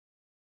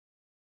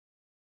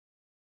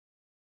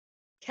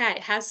Okay,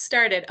 has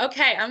started.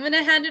 Okay, I'm going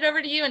to hand it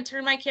over to you and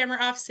turn my camera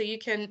off so you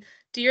can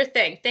do your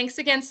thing. Thanks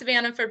again,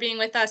 Savannah, for being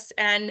with us.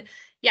 And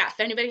yeah, if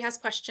anybody has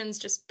questions,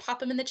 just pop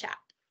them in the chat.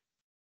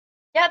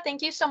 Yeah,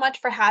 thank you so much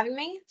for having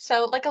me.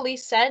 So like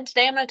Elise said,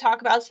 today I'm going to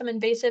talk about some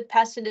invasive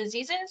pests and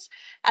diseases,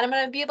 and I'm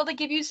going to be able to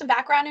give you some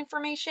background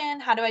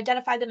information, how to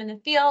identify them in the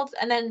field,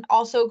 and then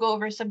also go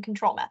over some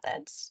control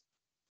methods.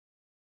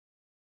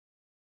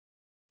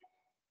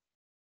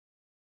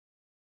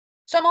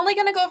 So I'm only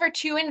going to go over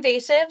two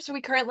invasives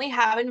we currently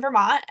have in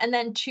Vermont, and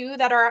then two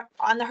that are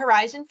on the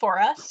horizon for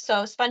us.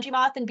 So spongy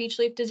moth and beech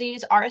leaf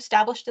disease are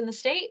established in the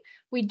state.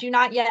 We do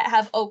not yet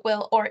have oak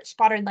wilt or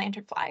spotted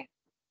lanternfly.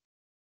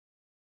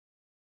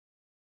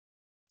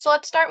 So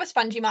let's start with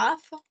spongy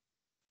moth.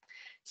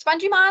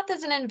 Spongy moth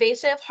is an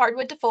invasive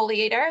hardwood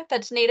defoliator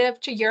that's native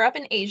to Europe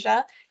and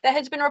Asia that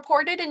has been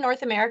reported in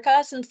North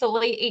America since the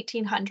late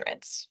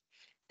 1800s.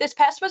 This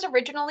pest was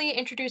originally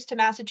introduced to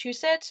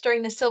Massachusetts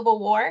during the Civil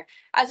War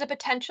as a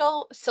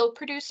potential silk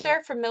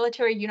producer for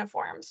military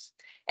uniforms.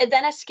 It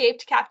then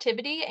escaped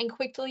captivity and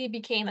quickly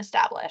became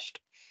established.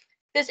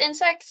 This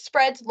insect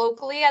spreads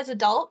locally as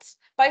adults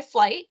by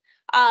flight.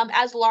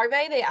 As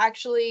larvae, they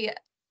actually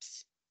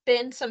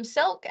spin some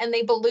silk and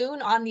they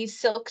balloon on these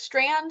silk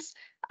strands,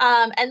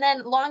 and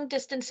then long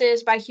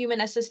distances by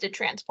human-assisted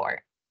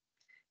transport.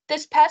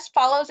 This pest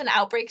follows an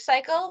outbreak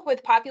cycle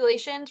with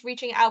populations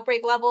reaching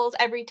outbreak levels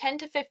every 10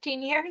 to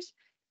 15 years,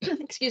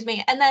 excuse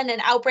me, and then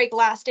an outbreak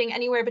lasting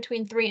anywhere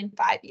between 3 and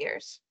 5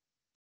 years.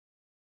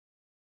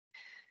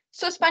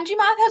 So spongy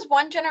moth has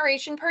one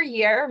generation per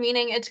year,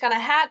 meaning it's going to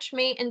hatch,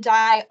 mate, and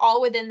die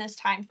all within this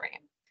time frame.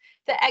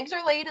 The eggs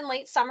are laid in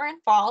late summer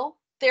and fall.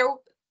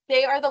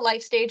 They are the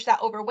life stage that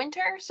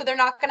overwinter, so they're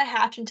not going to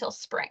hatch until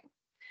spring.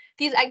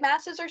 These egg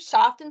masses are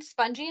soft and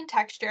spongy in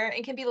texture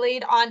and can be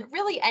laid on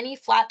really any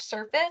flat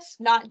surface,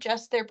 not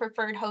just their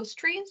preferred host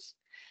trees.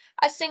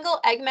 A single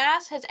egg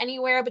mass has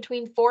anywhere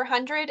between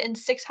 400 and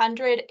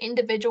 600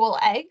 individual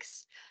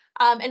eggs.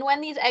 And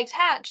when these eggs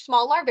hatch,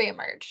 small larvae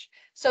emerge.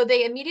 So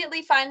they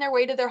immediately find their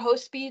way to their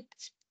host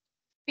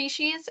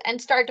species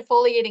and start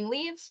defoliating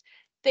leaves.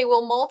 They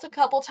will molt a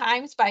couple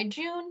times by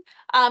June,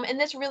 and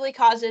this really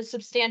causes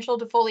substantial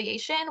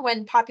defoliation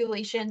when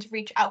populations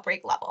reach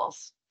outbreak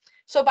levels.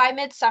 So by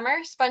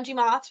midsummer, spongy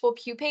moths will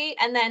pupate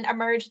and then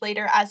emerge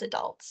later as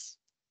adults.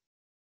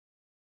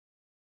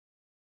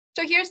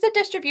 So here's the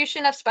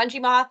distribution of spongy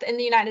moth in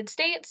the United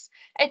States.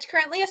 It's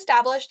currently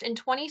established in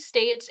 20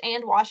 states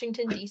and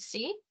Washington,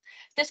 D.C.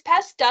 This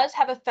pest does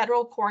have a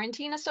federal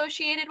quarantine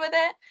associated with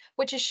it,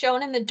 which is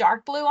shown in the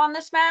dark blue on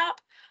this map.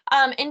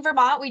 In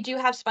Vermont, we do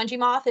have spongy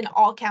moth in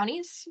all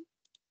counties.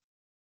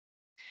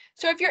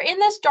 So if you're in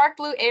this dark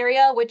blue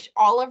area, which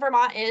all of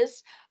Vermont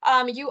is,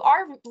 you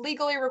are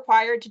legally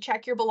required to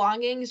check your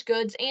belongings,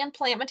 goods, and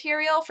plant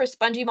material for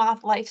spongy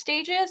moth life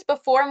stages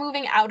before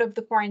moving out of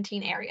the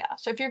quarantine area.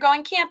 So if you're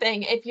going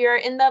camping, if you're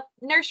in the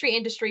nursery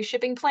industry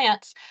shipping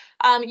plants,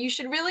 you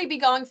should really be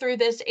going through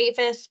this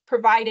APHIS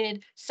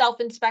provided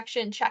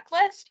self-inspection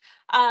checklist.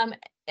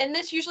 And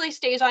this usually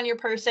stays on your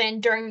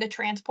person during the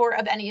transport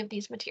of any of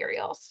these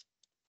materials.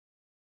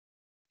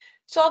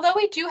 So although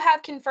we do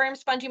have confirmed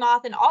spongy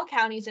moth in all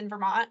counties in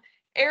Vermont,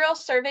 aerial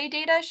survey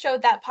data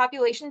showed that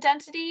population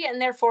density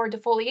and therefore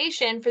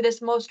defoliation for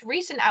this most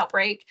recent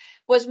outbreak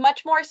was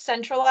much more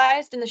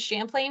centralized in the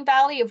Champlain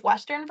Valley of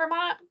Western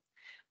Vermont.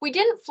 We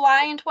didn't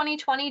fly in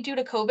 2020 due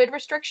to COVID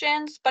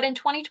restrictions, but in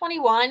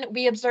 2021,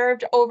 we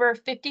observed over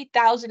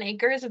 50,000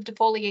 acres of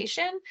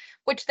defoliation,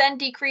 which then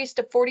decreased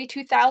to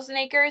 42,000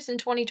 acres in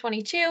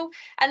 2022.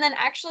 And then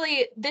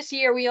actually this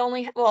year,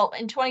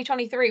 in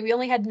 2023, we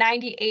only had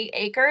 98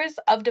 acres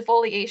of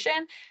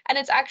defoliation, and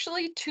it's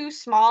actually too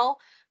small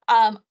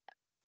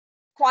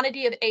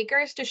quantity of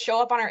acres to show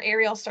up on our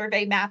aerial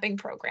survey mapping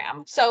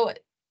program. So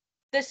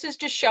this is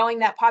just showing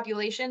that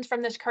populations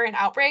from this current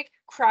outbreak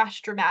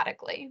crashed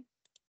dramatically.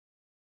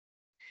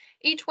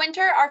 Each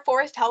winter, our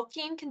forest health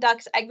team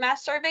conducts egg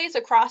mass surveys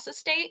across the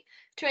state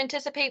to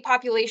anticipate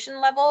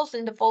population levels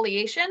and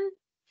defoliation.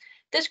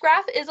 This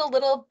graph is a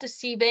little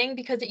deceiving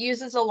because it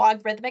uses a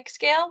logarithmic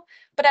scale,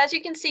 but as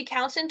you can see,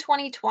 counts in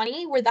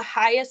 2020 were the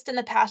highest in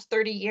the past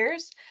 30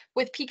 years,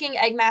 with peaking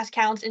egg mass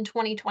counts in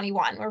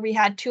 2021, where we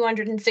had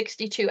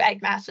 262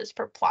 egg masses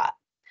per plot.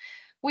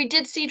 We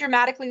did see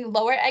dramatically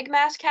lower egg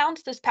mass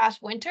counts this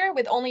past winter,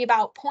 with only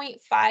about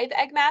 0.5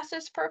 egg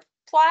masses per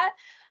plot.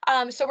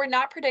 So we're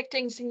not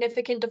predicting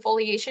significant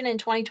defoliation in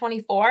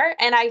 2024,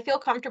 and I feel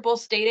comfortable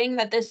stating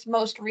that this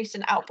most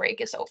recent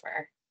outbreak is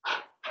over.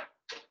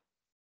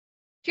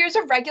 Here's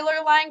a regular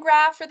line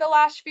graph for the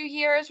last few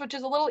years, which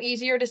is a little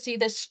easier to see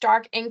this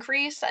stark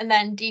increase and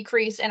then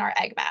decrease in our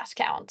egg mass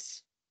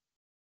counts.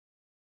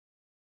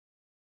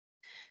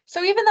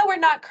 So even though we're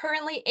not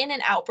currently in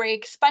an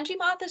outbreak, spongy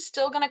moth is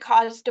still going to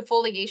cause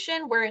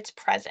defoliation where it's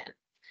present.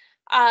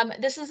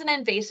 This is an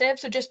invasive,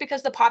 so just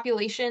because the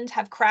populations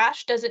have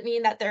crashed doesn't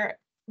mean that they're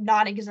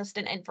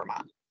non-existent in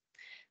Vermont.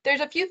 There's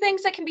a few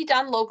things that can be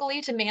done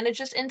locally to manage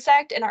this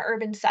insect in our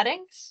urban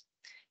settings.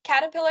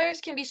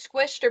 Caterpillars can be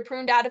squished or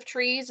pruned out of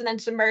trees and then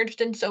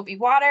submerged in soapy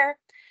water.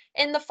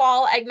 In the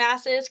fall, egg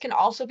masses can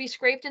also be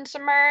scraped and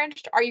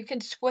submerged, or you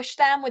can squish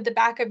them with the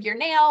back of your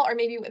nail or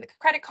maybe with a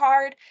credit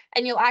card,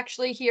 and you'll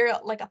actually hear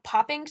like a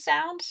popping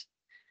sound,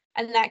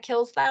 and that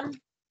kills them.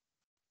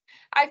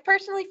 I've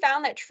personally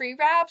found that tree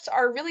wraps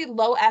are a really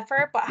low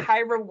effort but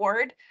high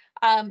reward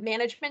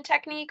management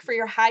technique for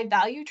your high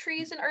value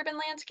trees in urban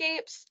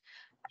landscapes.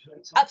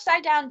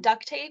 Upside down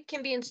duct tape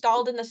can be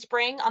installed in the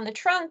spring on the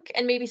trunk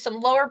and maybe some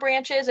lower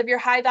branches of your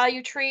high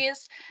value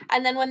trees.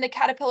 And then when the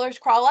caterpillars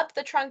crawl up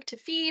the trunk to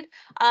feed,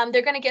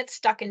 they're going to get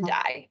stuck and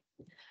die.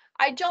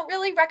 I don't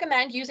really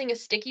recommend using a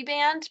sticky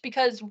band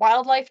because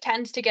wildlife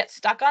tends to get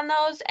stuck on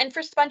those. And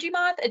for spongy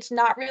moth, it's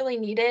not really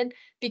needed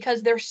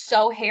because they're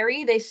so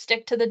hairy, they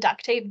stick to the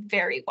duct tape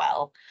very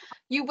well.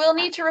 You will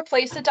need to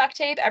replace the duct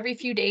tape every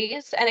few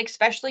days, and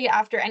especially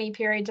after any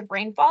periods of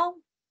rainfall.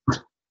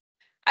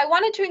 I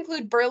wanted to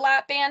include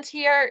burlap bands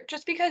here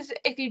just because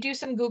if you do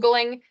some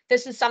Googling,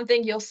 this is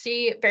something you'll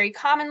see very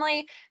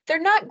commonly.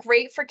 They're not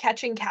great for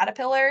catching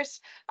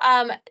caterpillars.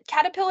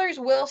 Caterpillars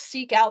will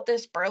seek out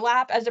this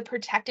burlap as a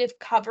protective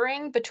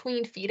covering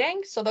between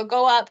feeding. So they'll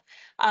go up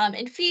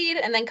and feed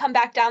and then come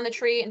back down the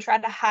tree and try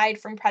to hide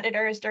from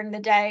predators during the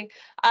day.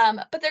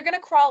 But they're going to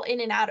crawl in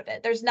and out of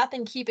it. There's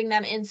nothing keeping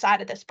them inside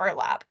of this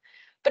burlap.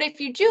 But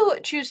if you do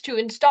choose to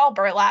install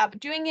burlap,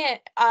 doing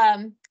it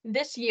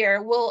this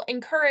year will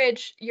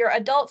encourage your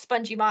adult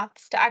spongy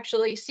moths to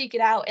actually seek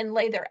it out and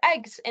lay their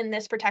eggs in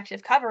this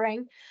protective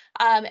covering.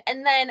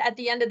 And then at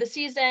the end of the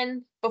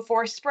season,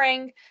 before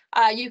spring,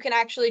 you can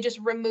actually just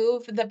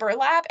remove the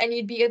burlap and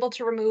you'd be able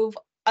to remove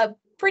a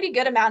pretty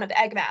good amount of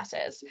egg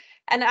masses.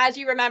 And as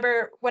you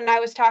remember, when I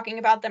was talking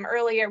about them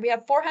earlier, we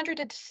have 400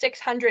 to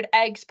 600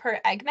 eggs per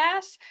egg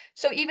mass.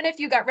 So even if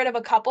you got rid of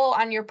a couple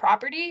on your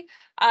property,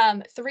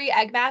 3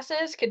 egg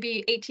masses could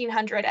be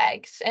 1,800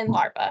 eggs and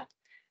larvae.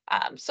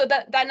 So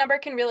that number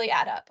can really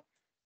add up.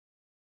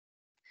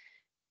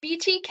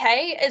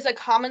 BTK is a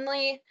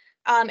commonly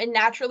and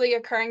naturally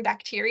occurring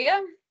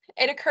bacteria.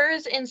 It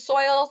occurs in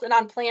soils and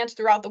on plants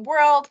throughout the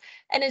world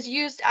and is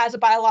used as a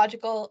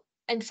biological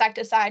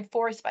insecticide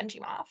for spongy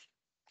moth.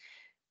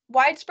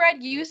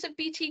 Widespread use of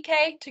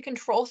BTK to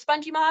control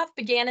spongy moth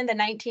began in the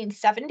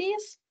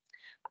 1970s.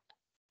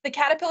 The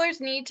caterpillars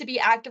need to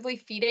be actively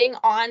feeding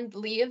on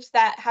leaves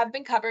that have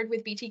been covered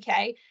with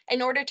BTK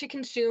in order to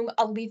consume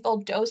a lethal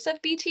dose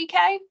of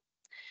BTK.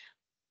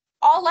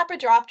 All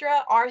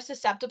Lepidoptera are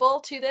susceptible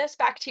to this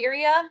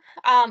bacteria,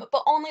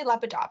 but only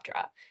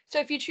Lepidoptera. So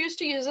if you choose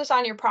to use this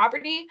on your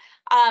property,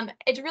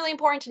 it's really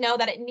important to know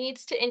that it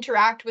needs to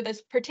interact with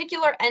this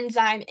particular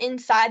enzyme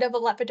inside of a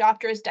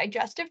Lepidoptera's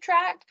digestive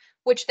tract,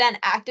 which then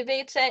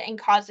activates it and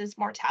causes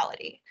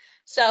mortality.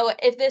 So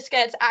if this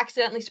gets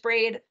accidentally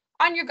sprayed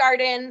on your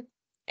garden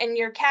and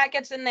your cat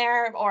gets in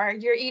there or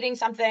you're eating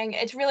something,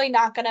 it's really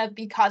not going to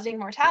be causing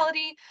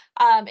mortality.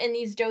 In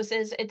these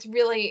doses, it's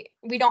really,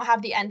 we don't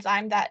have the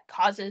enzyme that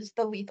causes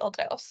the lethal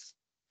dose.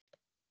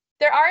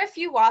 There are a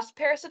few wasp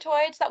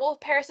parasitoids that will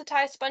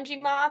parasitize spongy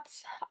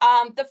moths.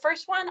 The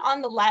first one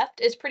on the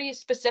left is pretty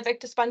specific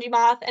to spongy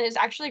moth and is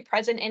actually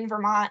present in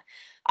Vermont.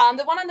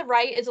 The one on the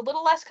right is a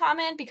little less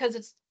common because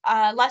it's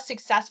less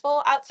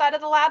successful outside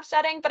of the lab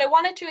setting, but I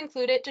wanted to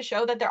include it to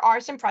show that there are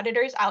some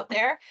predators out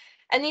there.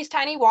 And these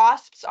tiny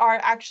wasps are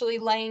actually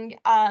laying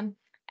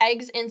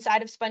eggs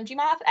inside of spongy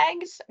moth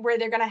eggs where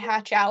they're going to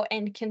hatch out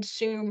and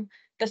consume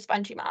the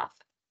spongy moth.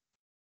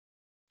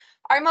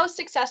 Our most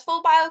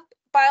successful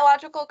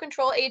biological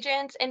control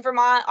agents in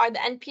Vermont are the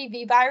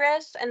NPV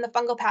virus and the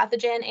fungal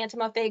pathogen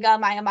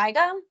Entomophaga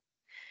myomyga.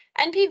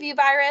 NPV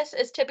virus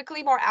is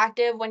typically more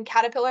active when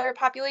caterpillar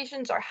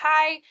populations are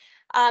high,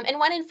 and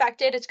when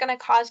infected, it's going to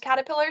cause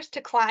caterpillars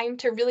to climb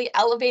to really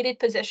elevated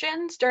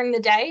positions during the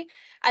day,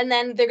 and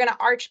then they're going to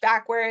arch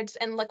backwards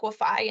and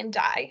liquefy and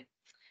die.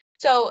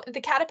 So the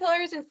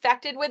caterpillars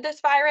infected with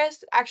this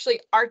virus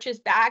actually arches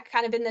back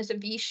kind of in this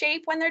V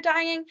shape when they're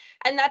dying,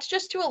 and that's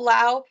just to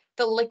allow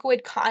the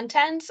liquid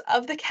contents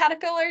of the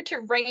caterpillar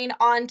to rain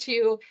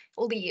onto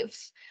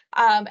leaves.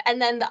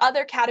 And then the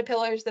other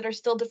caterpillars that are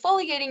still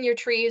defoliating your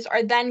trees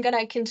are then going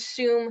to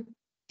consume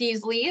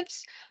these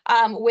leaves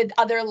with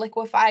other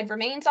liquefied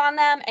remains on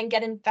them and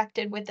get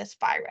infected with this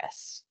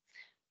virus.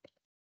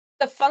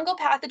 The fungal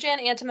pathogen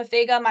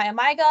Entomophaga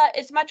myomyga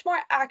is much more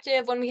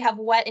active when we have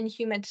wet and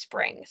humid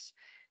springs.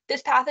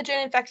 This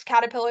pathogen infects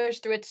caterpillars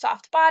through its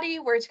soft body,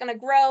 where it's going to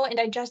grow and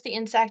digest the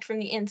insect from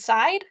the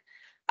inside.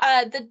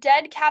 The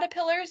dead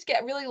caterpillars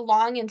get really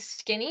long and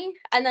skinny,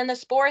 and then the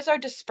spores are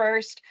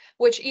dispersed,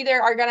 which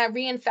either are going to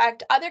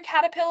reinfect other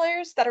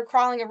caterpillars that are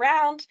crawling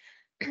around,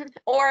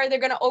 or they're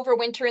going to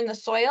overwinter in the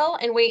soil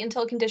and wait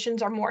until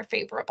conditions are more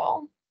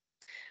favorable.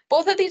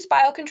 Both of these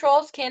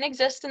biocontrols can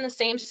exist in the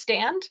same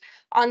stand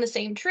on the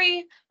same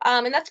tree,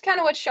 and that's kind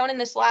of what's shown in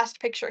this last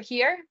picture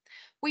here.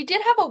 We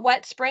did have a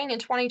wet spring in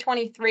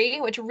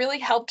 2023, which really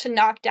helped to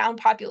knock down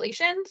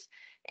populations.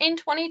 In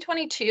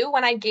 2022,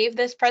 when I gave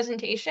this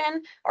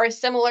presentation, or a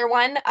similar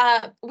one,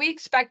 we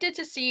expected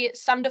to see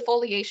some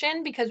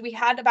defoliation because we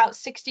had about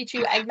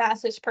 62 egg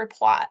masses per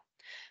plot.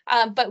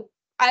 But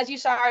as you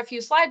saw a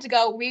few slides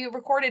ago, we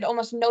recorded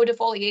almost no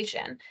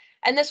defoliation.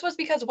 And this was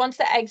because once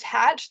the eggs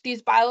hatched,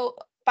 these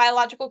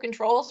biological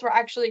controls were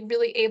actually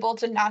really able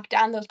to knock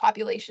down those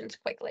populations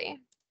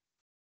quickly.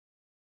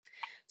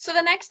 So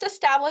the next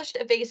established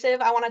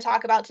invasive I want to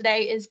talk about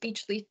today is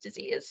beech leaf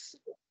disease.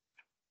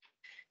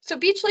 So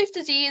beech leaf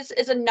disease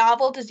is a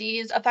novel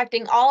disease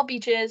affecting all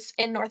beeches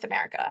in North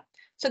America.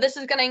 So this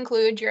is going to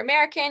include your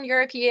American,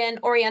 European,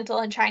 Oriental,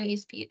 and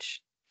Chinese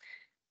beech.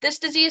 This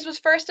disease was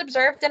first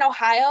observed in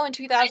Ohio in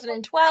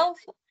 2012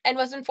 and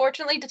was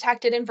unfortunately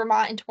detected in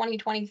Vermont in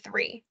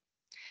 2023.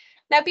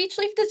 Now, beech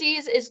leaf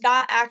disease is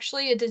not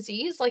actually a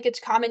disease like its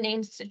common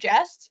name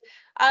suggests.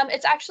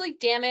 It's actually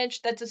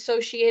damage that's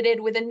associated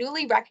with a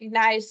newly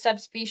recognized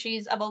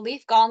subspecies of a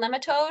leaf gall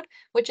nematode,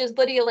 which is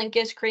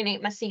Lydiolincus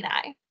crenate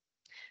messini.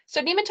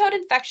 So nematode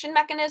infection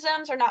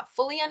mechanisms are not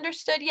fully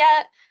understood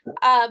yet,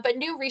 but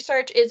new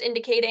research is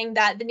indicating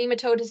that the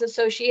nematode is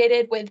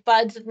associated with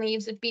buds and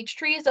leaves of beech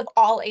trees of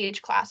all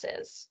age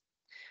classes.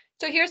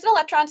 So here's an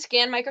electron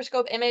scan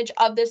microscope image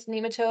of this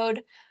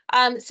nematode.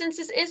 Since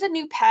this is a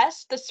new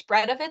pest, the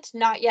spread of it's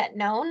not yet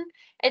known.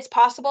 It's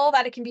possible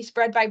that it can be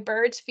spread by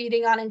birds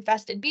feeding on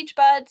infested beech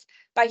buds,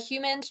 by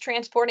humans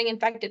transporting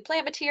infected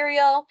plant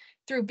material,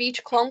 through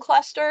beech clone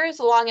clusters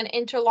along an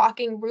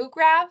interlocking root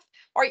graft,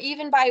 or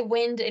even by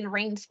wind and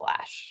rain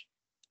splash.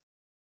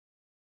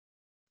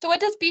 So what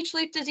does beech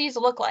leaf disease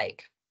look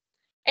like?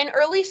 In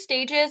early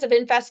stages of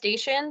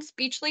infestations,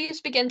 beech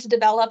leaves begin to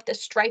develop the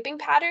striping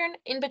pattern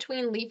in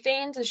between leaf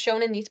veins as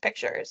shown in these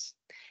pictures.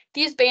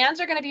 These bands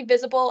are going to be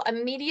visible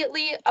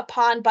immediately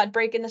upon bud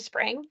break in the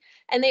spring,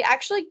 and they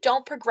actually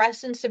don't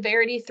progress in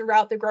severity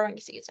throughout the growing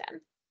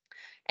season.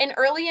 In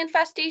early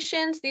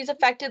infestations, these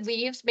affected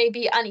leaves may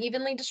be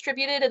unevenly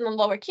distributed in the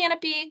lower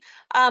canopy,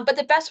 but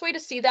the best way to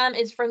see them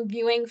is from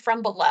viewing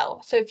from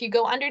below. So if you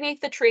go underneath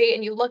the tree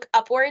and you look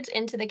upwards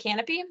into the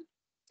canopy,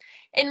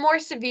 in more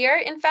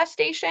severe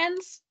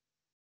infestations,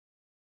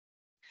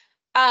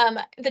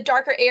 the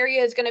darker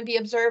area is going to be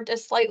observed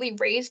as slightly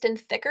raised and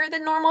thicker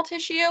than normal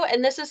tissue,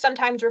 and this is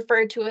sometimes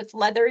referred to as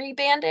leathery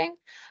banding,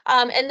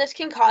 and this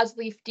can cause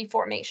leaf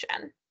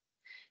deformation.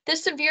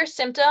 This severe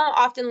symptom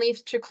often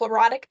leads to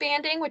chlorotic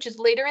banding, which is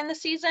later in the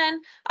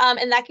season,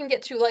 and that can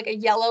get to like a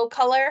yellow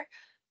color,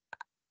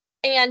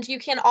 and you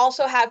can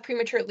also have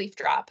premature leaf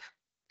drop.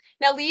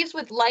 Now, leaves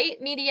with light,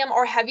 medium,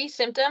 or heavy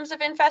symptoms of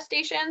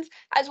infestations,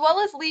 as well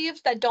as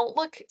leaves that don't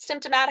look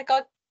symptomatic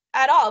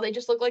at all, they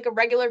just look like a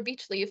regular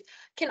beech leaf,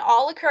 can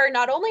all occur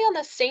not only on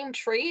the same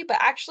tree, but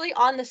actually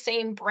on the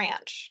same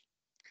branch.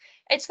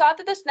 It's thought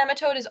that this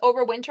nematode is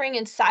overwintering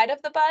inside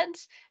of the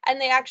buds, and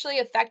they actually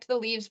affect the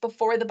leaves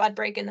before the bud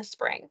break in the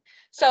spring.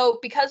 So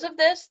because of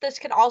this, this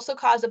can also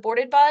cause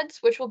aborted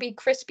buds, which will be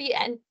crispy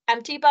and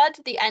empty buds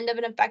at the end of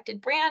an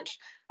infected branch,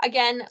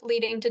 again,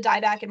 leading to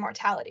dieback and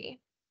mortality.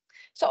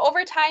 So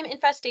over time,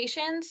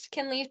 infestations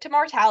can lead to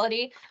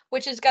mortality,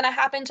 which is going to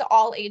happen to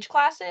all age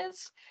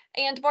classes.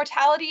 And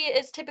mortality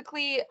is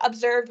typically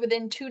observed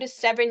within 2 to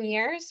 7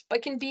 years,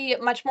 but can be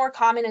much more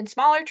common in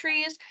smaller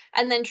trees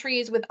and then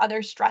trees with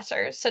other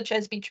stressors, such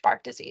as beech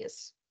bark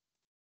disease.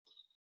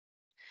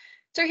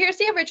 So here's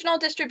the original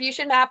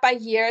distribution map by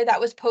year that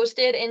was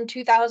posted in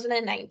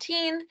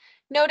 2019.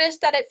 Notice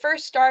that it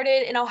first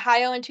started in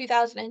Ohio in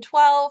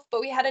 2012,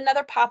 but we had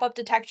another pop-up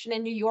detection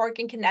in New York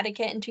and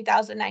Connecticut in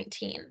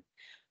 2019.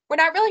 We're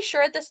not really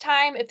sure at this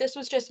time if this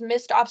was just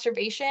missed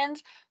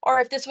observations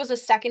or if this was a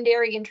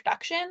secondary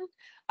introduction.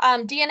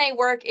 DNA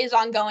work is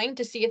ongoing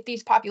to see if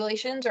these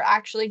populations are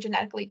actually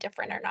genetically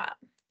different or not.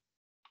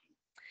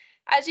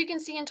 As you can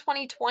see in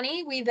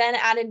 2020, we then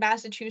added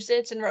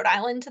Massachusetts and Rhode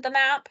Island to the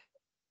map.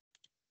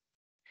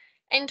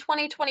 In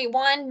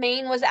 2021,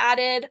 Maine was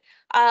added.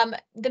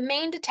 The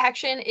Maine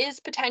detection is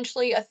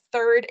potentially a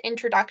third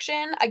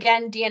introduction.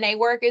 Again, DNA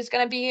work is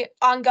going to be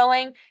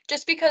ongoing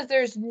just because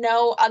there's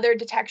no other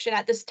detection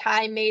at this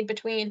time made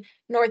between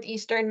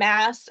northeastern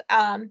Mass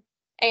and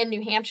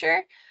New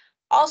Hampshire.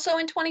 Also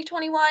in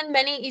 2021,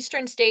 many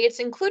eastern states,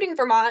 including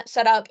Vermont,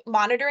 set up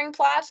monitoring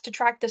plots to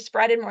track the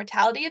spread and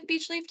mortality of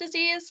beech leaf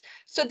disease.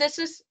 So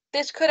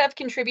this could have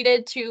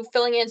contributed to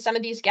filling in some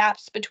of these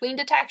gaps between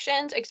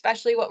detections,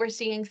 especially what we're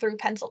seeing through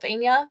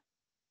Pennsylvania.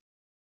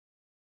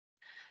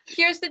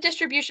 Here's the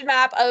distribution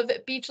map of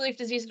beech leaf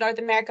disease in North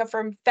America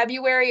from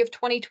February of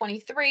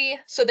 2023.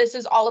 So this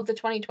is all of the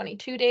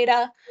 2022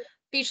 data.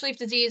 Beech leaf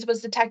disease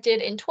was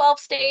detected in 12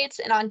 states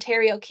in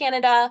Ontario,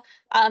 Canada.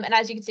 And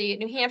as you can see,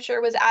 New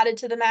Hampshire was added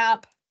to the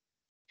map.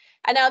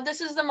 And now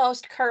this is the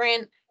most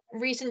current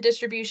recent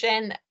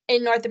distribution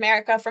in North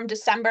America from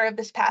December of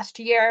this past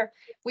year.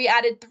 We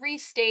added 3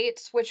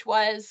 states, which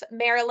was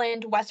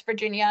Maryland, West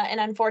Virginia, and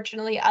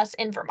unfortunately us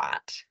in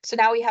Vermont. So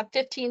now we have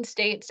 15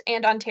 states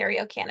and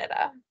Ontario,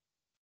 Canada.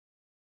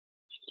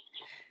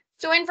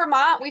 So in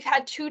Vermont, we've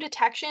had 2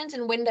 detections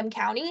in Windham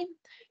County.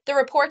 The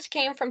reports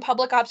came from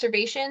public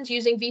observations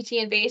using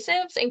VT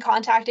invasives and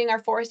contacting our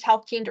forest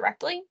health team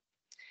directly.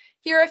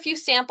 Here are a few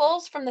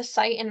samples from the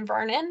site in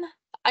Vernon.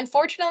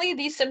 Unfortunately,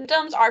 these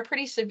symptoms are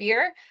pretty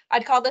severe.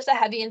 I'd call this a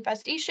heavy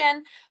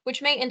infestation,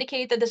 which may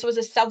indicate that this was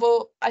a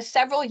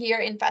several year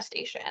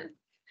infestation.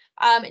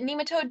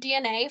 Nematode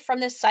DNA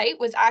from this site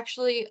was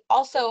actually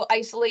also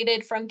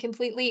isolated from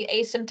completely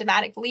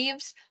asymptomatic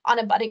leaves on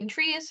abutting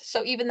trees.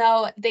 So even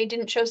though they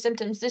didn't show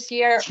symptoms this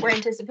year, we're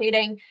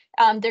anticipating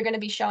they're going to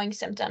be showing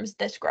symptoms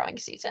this growing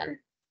season.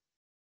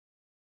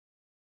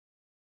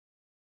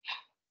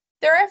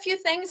 There are a few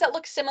things that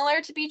look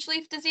similar to beech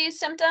leaf disease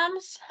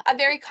symptoms. A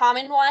very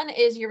common one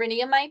is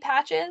urinea mite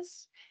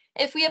patches.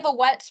 If we have a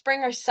wet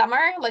spring or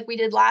summer, like we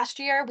did last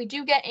year, we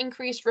do get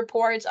increased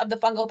reports of the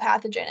fungal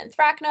pathogen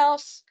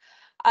anthracnose.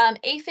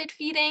 Aphid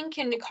feeding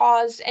can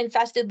cause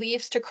infested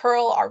leaves to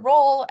curl or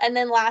roll. And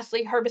then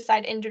lastly,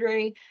 herbicide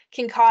injury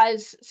can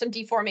cause some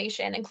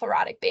deformation and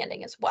chlorotic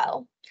banding as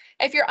well.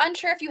 If you're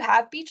unsure if you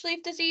have beech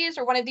leaf disease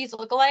or one of these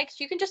lookalikes,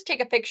 you can just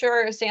take a picture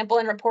or a sample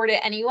and report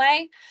it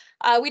anyway.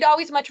 We'd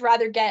always much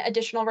rather get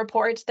additional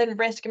reports than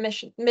risk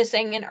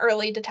missing an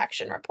early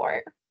detection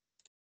report.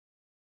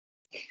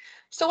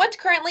 So what's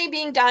currently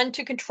being done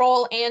to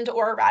control and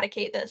or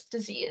eradicate this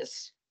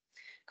disease?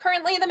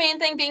 Currently, the main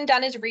thing being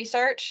done is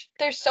research.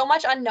 There's so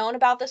much unknown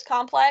about this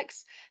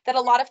complex that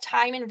a lot of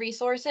time and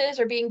resources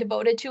are being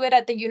devoted to it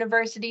at the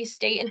university,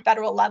 state, and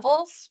federal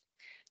levels.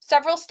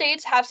 Several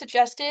states have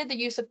suggested the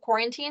use of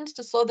quarantines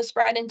to slow the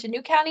spread into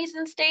new counties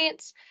and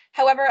states.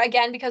 However,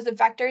 again, because the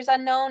vector is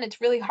unknown,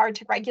 it's really hard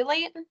to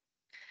regulate.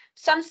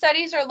 Some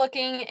studies are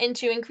looking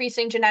into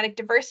increasing genetic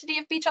diversity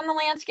of beech on the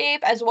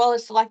landscape, as well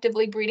as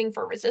selectively breeding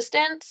for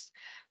resistance.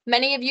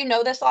 Many of you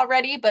know this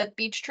already, but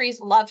beech trees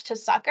love to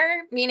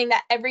sucker, meaning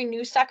that every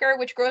new sucker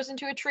which grows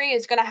into a tree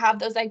is going to have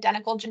those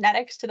identical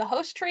genetics to the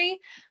host tree.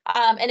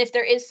 And if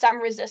there is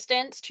some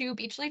resistance to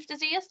beech leaf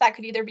disease, that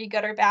could either be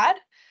good or bad.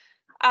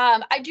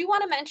 I do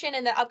want to mention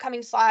in the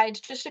upcoming slides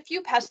just a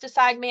few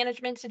pesticide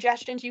management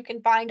suggestions you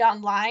can find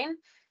online.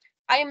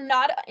 I am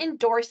not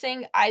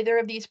endorsing either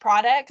of these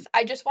products.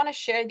 I just want to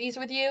share these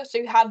with you so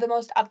you have the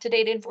most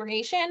up-to-date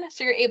information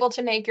so you're able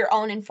to make your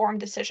own informed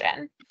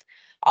decision.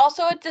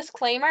 Also, a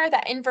disclaimer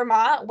that in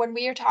Vermont, when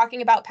we are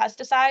talking about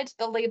pesticides,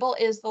 the label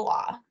is the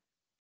law.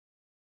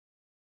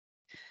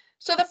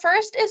 So the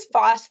first is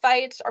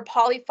phosphites or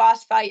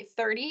polyphosphite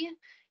 30.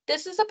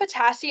 This is a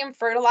potassium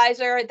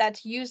fertilizer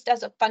that's used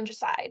as a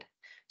fungicide.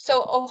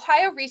 So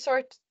Ohio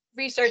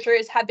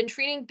researchers have been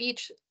treating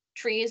beech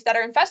trees that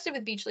are infested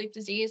with beech leaf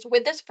disease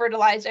with this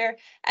fertilizer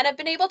and have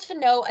been able to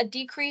know a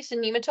decrease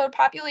in nematode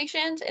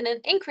populations and an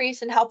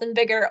increase in health and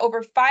vigor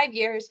over 5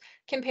 years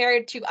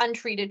compared to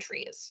untreated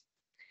trees.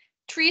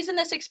 Trees in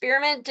this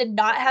experiment did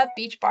not have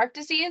beech bark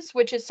disease,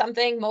 which is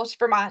something most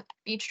Vermont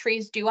beech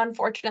trees do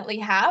unfortunately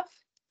have.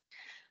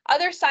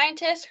 Other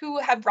scientists who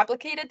have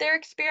replicated their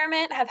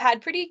experiment have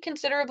had pretty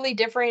considerably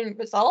differing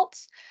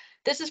results.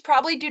 This is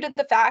probably due to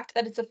the fact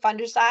that it's a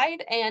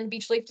fungicide and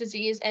beech leaf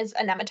disease is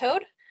a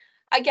nematode.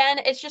 Again,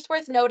 it's just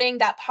worth noting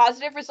that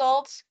positive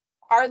results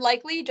are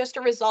likely just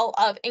a result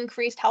of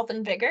increased health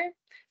and vigor.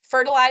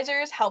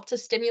 Fertilizers help to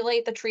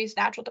stimulate the tree's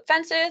natural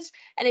defenses,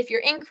 and if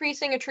you're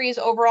increasing a tree's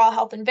overall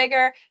health and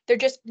vigor, they're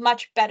just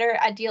much better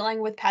at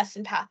dealing with pests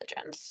and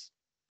pathogens.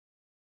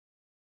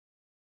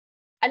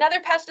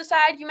 Another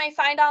pesticide you may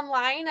find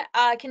online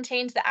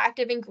contains the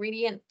active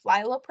ingredient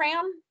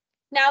flylopram.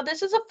 Now,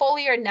 this is a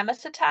foliar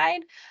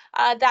nematicide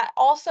that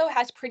also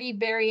has pretty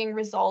varying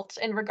results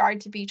in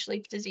regard to beech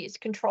leaf disease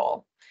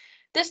control.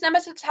 This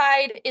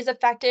nematicide is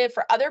effective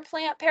for other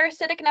plant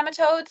parasitic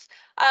nematodes,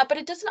 but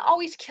it doesn't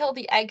always kill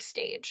the egg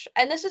stage.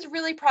 And this is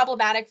really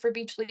problematic for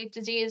beech leaf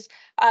disease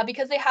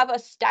because they have a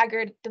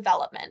staggered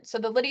development. So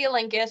the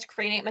Lydialingus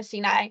crenate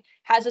messinae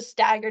has a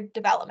staggered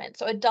development.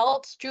 So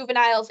adults,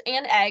 juveniles,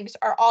 and eggs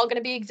are all going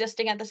to be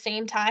existing at the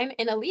same time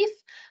in a leaf,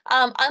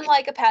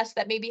 unlike a pest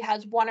that maybe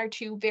has one or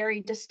two very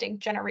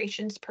distinct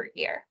generations per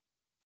year.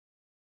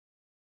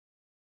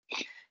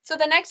 So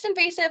the next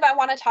invasive I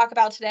want to talk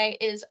about today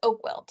is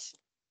oak wilt.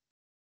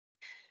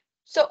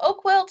 So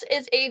oak wilt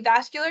is a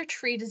vascular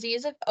tree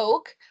disease of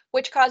oak,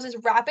 which causes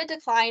rapid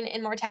decline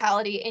in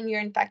mortality in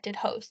your infected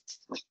hosts.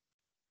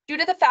 Due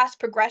to the fast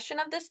progression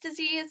of this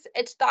disease,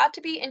 it's thought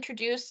to be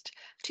introduced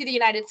to the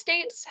United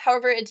States.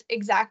 However, its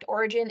exact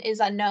origin is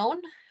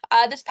unknown.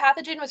 This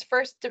pathogen was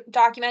first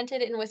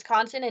documented in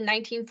Wisconsin in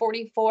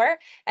 1944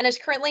 and has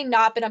currently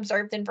not been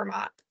observed in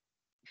Vermont.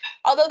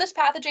 Although this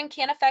pathogen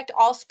can affect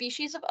all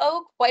species of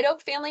oak, white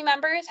oak family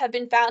members have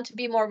been found to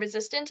be more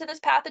resistant to this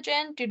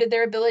pathogen due to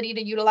their ability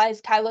to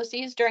utilize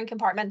tyloses during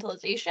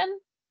compartmentalization.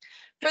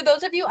 For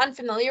those of you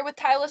unfamiliar with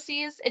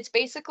tyloses, it's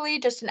basically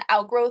just an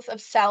outgrowth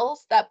of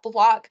cells that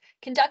block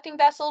conducting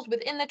vessels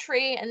within the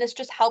tree, and this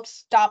just helps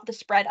stop the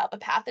spread of a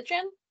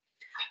pathogen.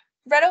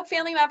 Red oak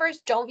family members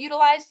don't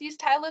utilize these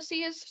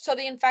tyloses, so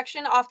the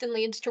infection often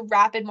leads to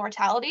rapid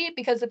mortality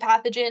because the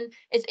pathogen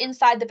is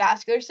inside the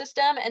vascular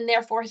system and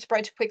therefore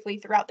spreads quickly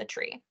throughout the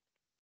tree.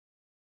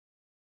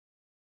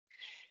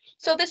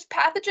 So this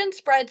pathogen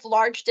spreads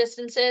large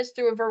distances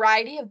through a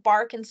variety of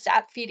bark and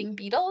sap-feeding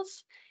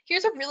beetles.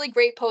 Here's a really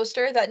great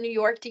poster that New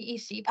York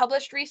DEC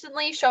published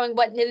recently showing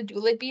what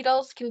nididulid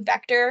beetles can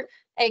vector,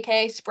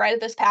 aka spread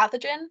this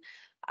pathogen.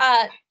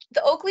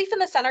 The oak leaf in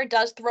the center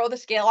does throw the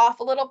scale off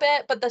a little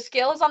bit, but the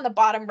scale is on the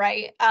bottom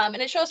right, and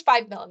it shows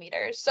 5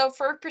 millimeters. So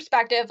for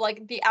perspective,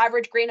 like the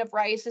average grain of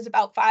rice is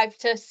about 5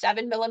 to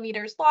 7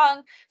 millimeters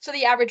long. So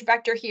the average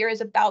vector here is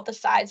about the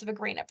size of a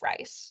grain of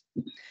rice.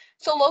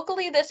 So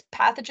locally, this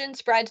pathogen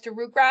spreads through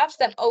root grafts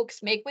that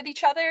oaks make with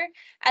each other.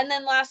 And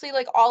then lastly,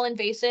 like all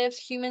invasives,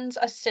 humans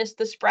assist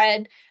the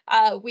spread.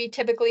 We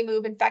typically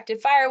move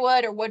infected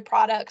firewood or wood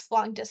products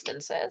long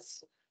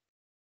distances.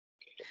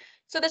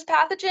 So this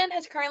pathogen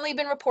has currently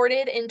been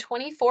reported in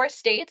 24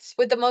 states,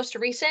 with the most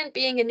recent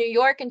being in New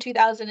York in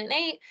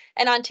 2008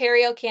 and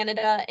Ontario,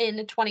 Canada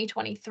in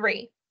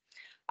 2023.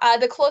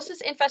 The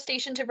closest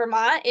infestation to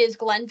Vermont is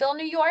Glenville,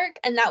 New York,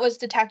 and that was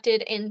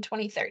detected in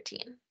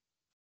 2013.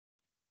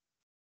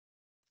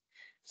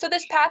 So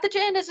this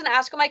pathogen is an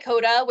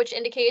ascomycota, which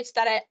indicates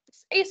that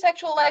its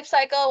asexual life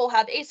cycle will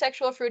have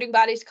asexual fruiting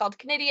bodies called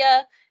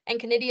conidia and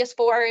conidia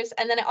spores.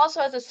 And then it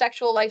also has a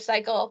sexual life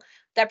cycle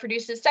that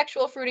produces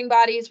sexual fruiting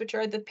bodies, which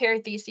are the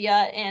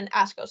perithecia and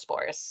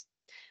ascospores.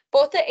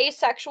 Both the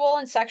asexual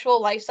and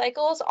sexual life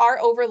cycles are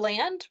over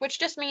land, which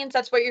just means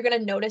that's what you're going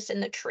to notice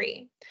in the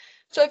tree.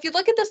 So if you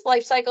look at this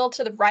life cycle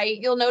to the right,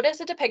 you'll notice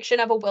a depiction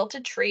of a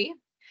wilted tree.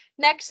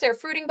 Next, there are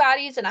fruiting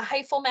bodies in a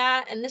hyphal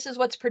mat, and this is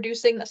what's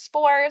producing the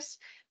spores.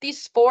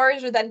 These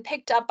spores are then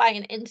picked up by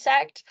an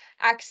insect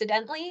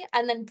accidentally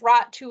and then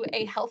brought to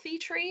a healthy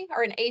tree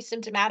or an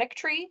asymptomatic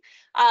tree.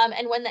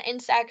 And when the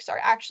insects are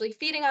actually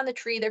feeding on the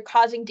tree, they're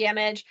causing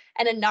damage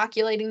and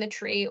inoculating the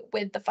tree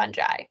with the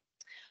fungi.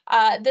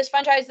 This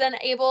fungi is then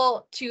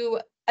able to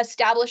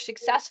establish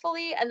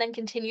successfully and then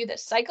continue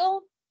this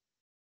cycle.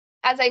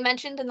 As I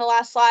mentioned in the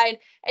last slide,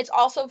 it's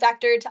also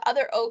vectored to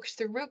other oaks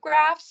through root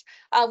grafts,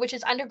 which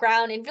is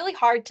underground and really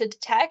hard to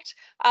detect.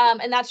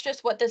 And that's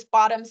just what this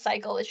bottom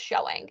cycle is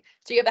showing.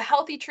 So you have a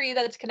healthy tree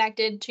that's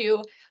connected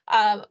to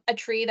a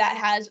tree that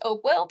has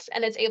oak wilt,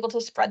 and it's able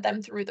to spread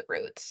them through the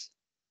roots.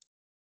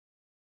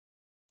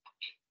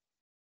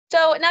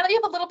 So now that you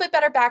have a little bit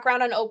better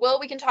background on oak wilt,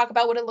 we can talk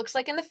about what it looks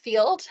like in the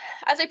field.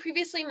 As I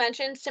previously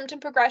mentioned, symptom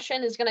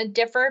progression is going to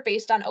differ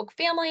based on oak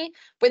family,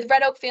 with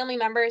red oak family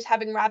members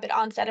having rapid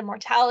onset and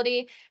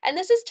mortality. And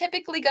this is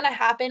typically going to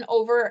happen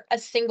over a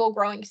single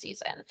growing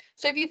season.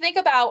 So if you think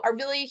about a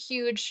really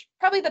huge,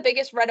 probably the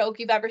biggest red oak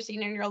you've ever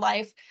seen in your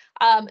life,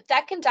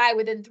 that can die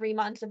within 3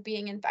 months of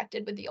being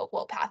infected with the oak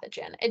wilt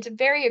pathogen. It's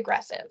very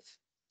aggressive.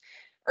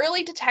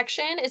 Early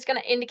detection is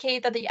going to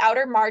indicate that the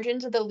outer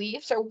margins of the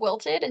leaves are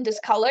wilted and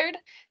discolored.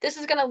 This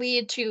is going to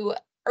lead to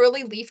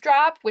early leaf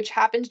drop, which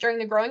happens during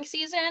the growing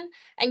season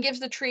and gives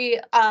the tree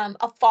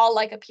a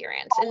fall-like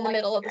appearance in the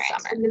middle of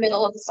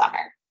the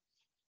summer.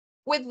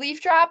 With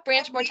leaf drop,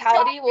 branch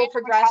mortality will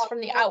progress from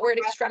the outward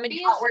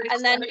extremities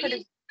and then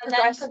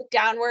progress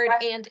downward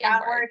and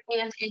inward.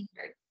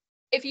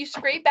 If you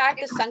scrape back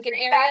the sunken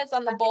areas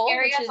on the bowl,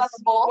 which is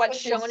what's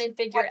shown in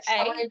figure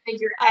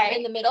A,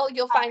 in the middle,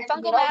 you'll find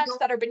fungal mats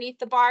that are beneath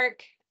the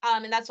bark,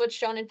 and that's what's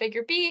shown in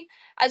figure B,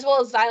 as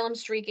well as xylem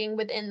streaking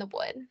within the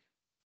wood.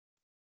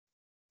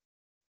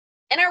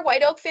 In our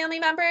white oak family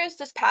members,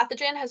 this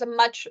pathogen has a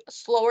much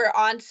slower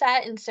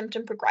onset and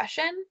symptom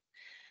progression.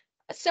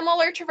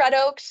 Similar to red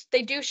oaks,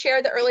 they do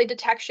share the early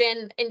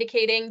detection,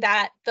 indicating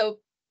that the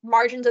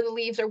margins of the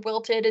leaves are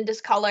wilted and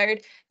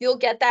discolored. You'll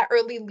get that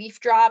early leaf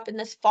drop and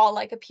this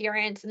fall-like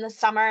appearance in the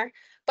summer.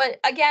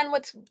 But again,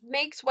 what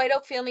makes white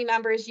oak family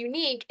members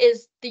unique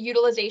is the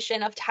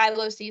utilization of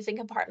tyloses and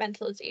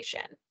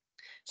compartmentalization.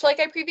 So like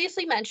I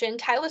previously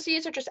mentioned,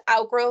 tyloses are just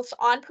outgrowths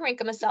on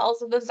parenchyma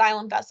cells of the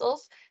xylem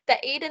vessels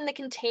that aid in the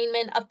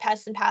containment of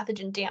pest and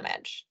pathogen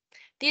damage.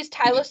 These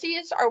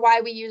tyloses are why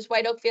we use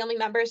white oak family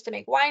members to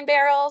make wine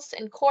barrels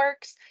and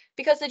corks,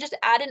 because they just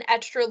add an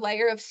extra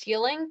layer of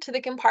sealing to the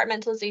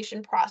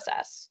compartmentalization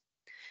process.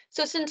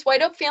 So since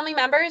white oak family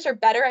members are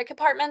better at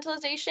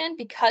compartmentalization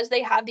because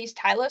they have these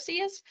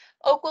tyloses,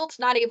 oak wilt's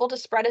not able to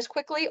spread as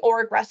quickly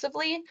or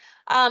aggressively.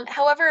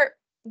 However,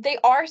 they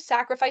are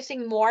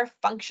sacrificing more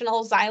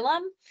functional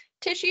xylem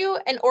tissue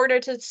in order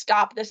to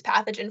stop this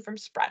pathogen from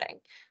spreading.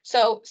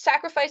 So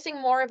sacrificing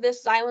more of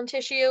this xylem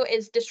tissue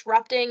is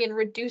disrupting and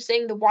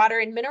reducing the water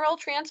and mineral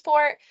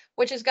transport,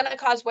 which is going to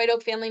cause white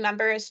oak family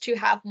members to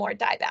have more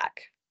dieback.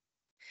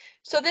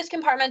 So this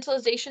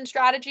compartmentalization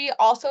strategy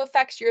also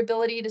affects your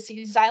ability to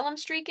see xylem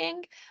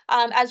streaking,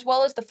 as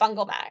well as the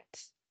fungal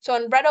mats. So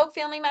in red oak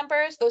family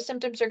members, those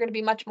symptoms are going to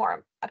be much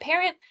more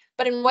apparent,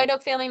 but in white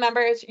oak family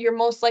members, you're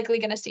most likely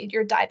going to see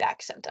your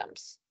dieback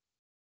symptoms.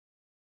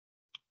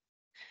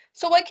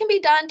 So what can be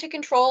done to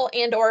control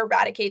and or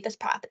eradicate this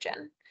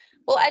pathogen?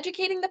 Well,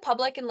 educating the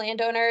public and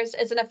landowners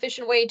is an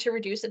efficient way to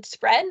reduce its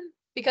spread,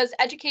 because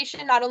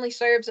education not only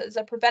serves as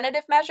a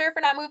preventative measure for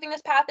not moving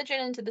this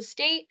pathogen into the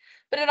state,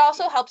 but it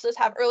also helps us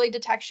have early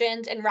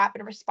detections and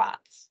rapid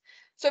response.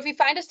 So if we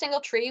find a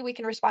single tree, we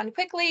can respond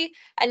quickly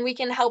and we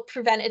can help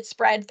prevent its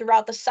spread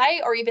throughout the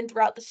site or even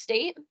throughout the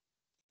state.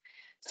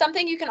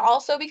 Something you can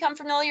also become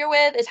familiar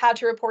with is how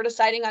to report a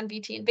sighting on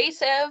VT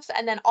invasives,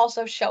 and then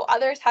also show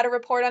others how to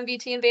report on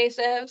VT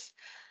invasives.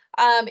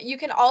 You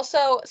can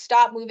also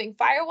stop moving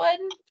firewood.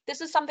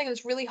 This is something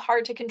that's really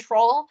hard to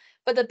control,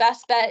 but the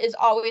best bet is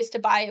always to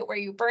buy it where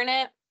you burn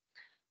it.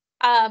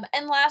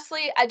 And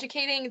lastly,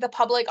 educating the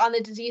public on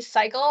the disease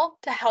cycle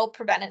to help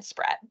prevent its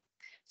spread.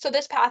 So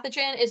this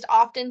pathogen is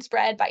often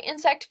spread by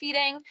insect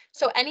feeding.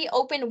 So any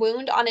open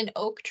wound on an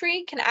oak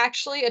tree can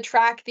actually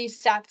attract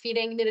these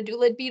sap-feeding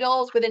nididulid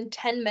beetles within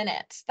 10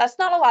 minutes. That's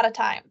not a lot of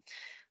time.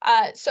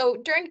 So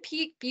during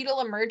peak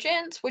beetle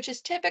emergence, which is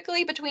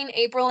typically between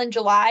April and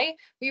July,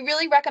 we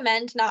really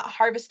recommend not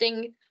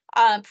harvesting,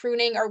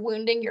 pruning, or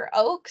wounding your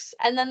oaks.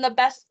 And then the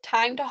best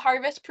time to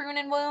harvest, prune,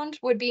 and wound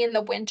would be in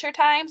the winter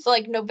time, so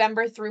like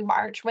November through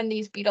March, when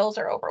these beetles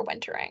are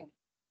overwintering.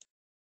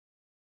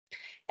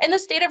 In the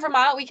state of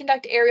Vermont, we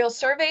conduct aerial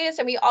surveys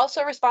and we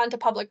also respond to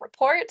public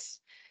reports.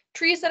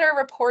 Trees that are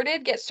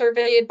reported get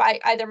surveyed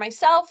by either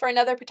myself or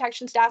another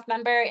protection staff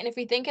member, and if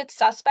we think it's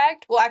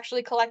suspect, we'll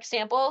actually collect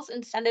samples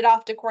and send it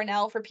off to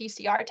Cornell for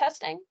PCR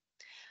testing.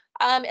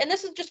 And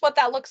this is just what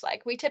that looks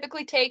like. We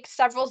typically take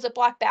several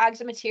Ziploc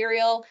bags of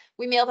material,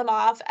 we mail them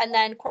off, and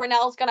then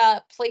Cornell's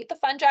gonna plate the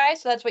fungi,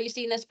 so that's what you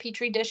see in this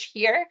Petri dish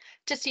here,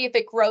 to see if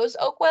it grows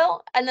oak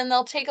wilt, and then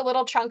they'll take a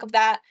little chunk of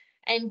that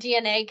and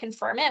DNA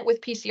confirm it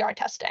with PCR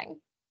testing.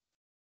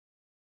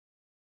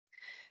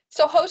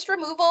 So host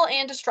removal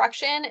and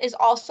destruction is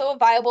also a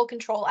viable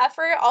control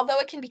effort, although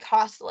it can be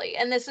costly,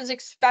 and this is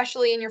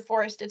especially in your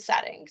forested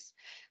settings.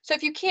 So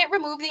if you can't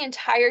remove the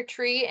entire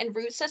tree and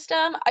root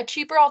system, a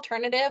cheaper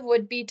alternative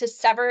would be to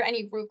sever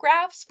any root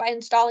grafts by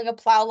installing a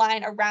plow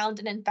line around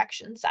an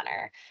infection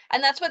center.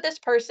 And that's what this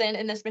person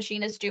in this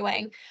machine is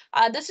doing.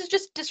 This is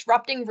just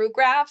disrupting root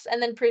grafts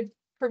and then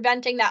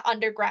preventing that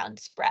underground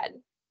spread.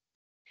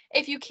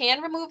 If you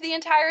can remove the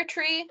entire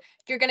tree,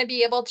 you're going to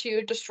be able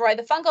to destroy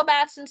the fungal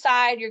mats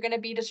inside. You're going to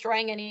be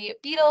destroying any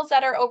beetles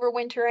that are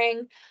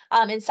overwintering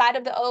inside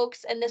of the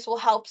oaks, and this will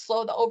help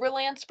slow the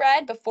overland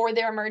spread before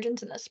their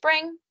emergence in the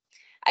spring.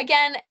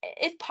 Again,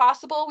 if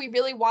possible, we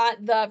really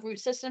want the root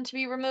system to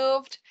be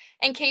removed.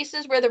 In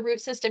cases where the root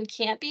system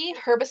can't be,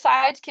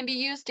 herbicides can be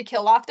used to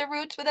kill off the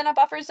roots within a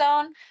buffer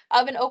zone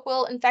of an oak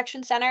wilt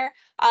infection center,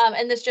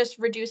 and this just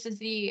reduces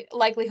the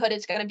likelihood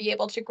it's going to be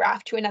able to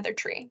graft to another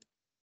tree.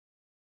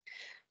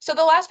 So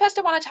the last pest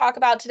I want to talk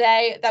about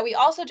today that we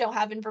also don't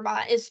have in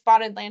Vermont is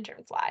spotted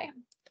lanternfly.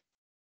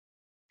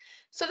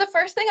 So the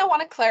first thing I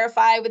want to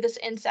clarify with this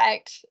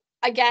insect,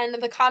 again,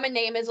 the common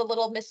name is a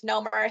little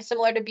misnomer,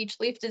 similar to beech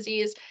leaf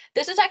disease.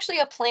 This is actually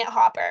a plant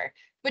hopper,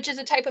 which is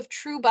a type of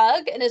true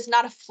bug and is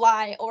not a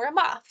fly or a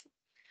moth.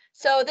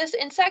 So this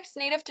insect's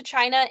native to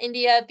China,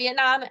 India,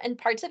 Vietnam, and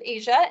parts of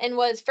Asia, and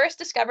was first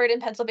discovered in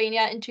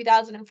Pennsylvania in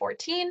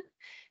 2014.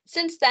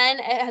 Since then,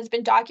 it has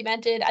been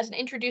documented as an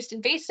introduced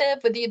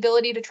invasive with the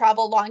ability to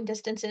travel long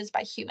distances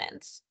by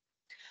humans.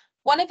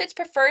 One of its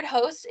preferred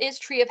hosts is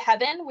tree of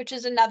heaven, which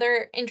is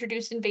another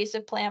introduced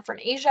invasive plant from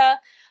Asia.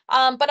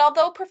 But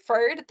although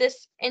preferred,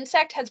 this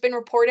insect has been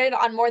reported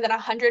on more than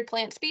 100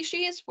 plant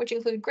species, which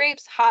include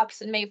grapes,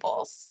 hops, and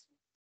maples.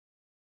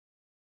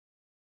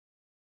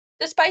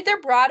 Despite their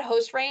broad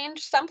host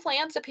range, some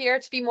plants appear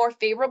to be more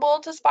favorable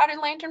to spotted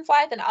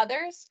lanternfly than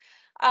others,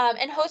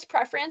 and host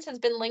preference has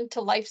been linked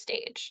to life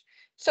stage.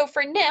 So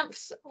for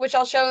nymphs, which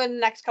I'll show in the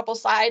next couple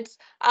slides,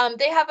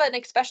 they have an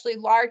especially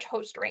large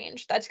host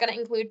range that's going to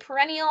include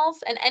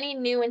perennials and any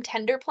new and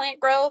tender plant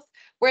growth,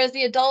 whereas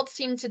the adults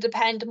seem to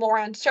depend more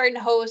on certain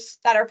hosts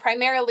that are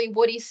primarily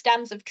woody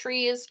stems of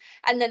trees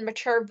and then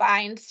mature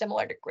vines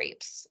similar to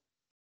grapes.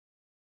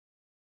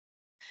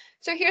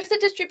 So here's the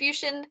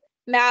distribution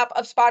map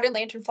of spotted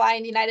lanternfly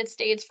in the United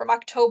States from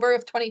October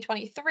of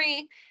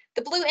 2023.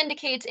 The blue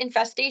indicates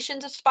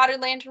infestations of spotted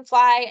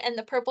lanternfly, and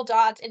the purple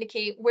dots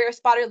indicate where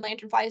spotted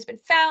lanternfly has been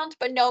found,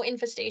 but no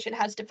infestation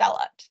has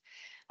developed.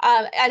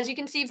 As you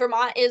can see,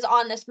 Vermont is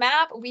on this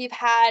map. We've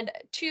had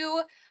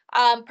two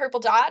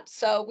purple dots,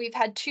 so we've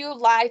had two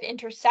live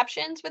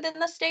interceptions within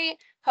the state.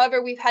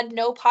 However, we've had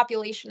no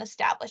population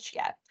established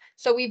yet.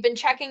 So we've been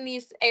checking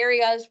these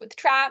areas with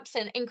traps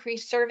and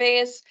increased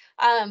surveys,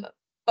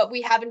 but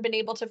we haven't been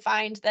able to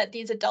find that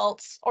these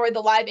adults or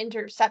the live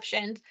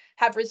interceptions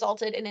have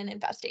resulted in an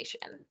infestation.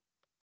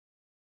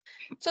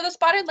 So the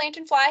spotted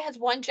lanternfly has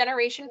one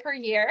generation per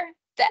year.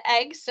 The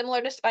eggs,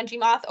 similar to spongy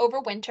moth,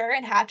 overwinter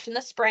and hatch in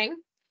the spring.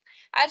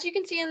 As you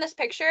can see in this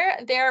picture,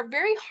 they're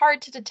very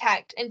hard to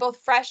detect in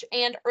both fresh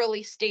and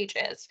early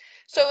stages.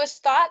 So it's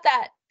thought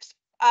that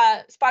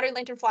spotted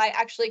lanternfly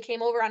actually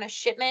came over on a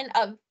shipment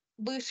of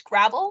loose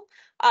gravel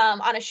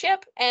on a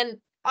ship, and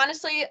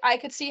honestly, I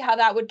could see how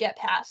that would get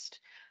past.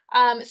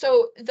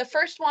 So the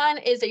first one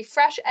is a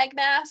fresh egg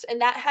mass,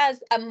 and that has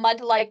a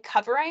mud-like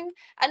covering,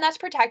 and that's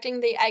protecting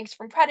the eggs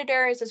from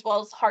predators as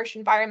well as harsh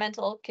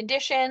environmental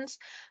conditions.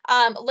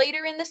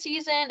 Later in the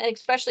season, and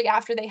especially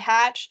after they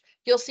hatch,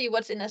 you'll see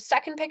what's in the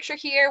second picture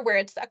here, where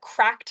it's a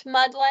cracked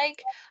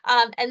mud-like,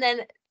 and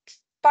then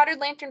spotted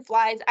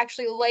lanternflies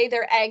actually lay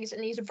their eggs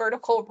in these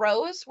vertical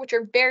rows, which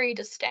are very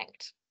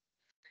distinct.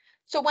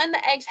 So when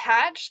the eggs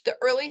hatch, the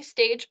early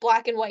stage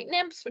black and white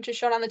nymphs, which is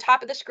shown on the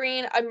top of the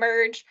screen,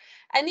 emerge.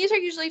 And these are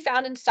usually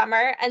found in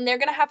summer, and they're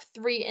going to have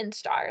 3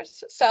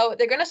 instars. So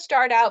they're going to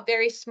start out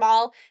very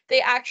small. They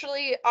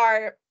actually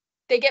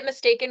they get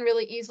mistaken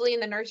really easily in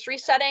the nursery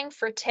setting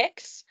for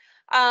ticks,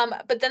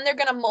 but then they're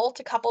going to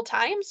molt a couple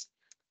times.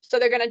 So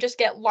they're going to just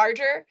get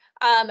larger,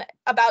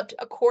 about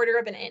 1/4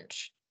 of an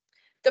inch.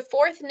 The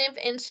 4th nymph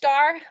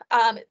instar,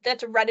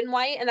 that's red and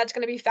white, and that's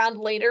going to be found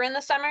later in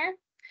the summer.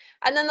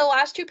 And then the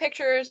last 2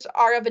 pictures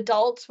are of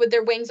adults with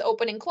their wings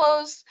open and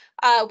closed,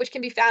 which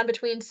can be found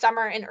between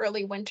summer and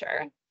early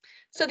winter.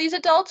 So these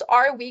adults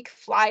are weak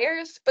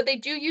flyers, but they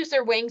do use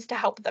their wings to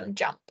help them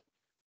jump.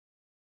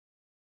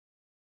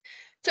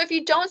 So if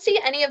you don't see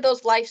any of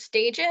those life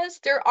stages,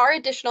 there are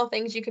additional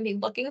things you can be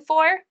looking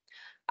for.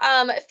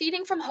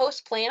 Feeding from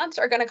host plants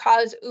are going to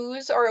cause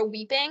ooze or a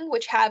weeping,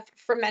 which have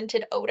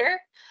fermented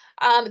odor.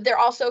 They're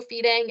also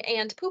feeding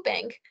and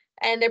pooping,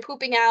 and they're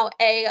pooping out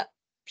a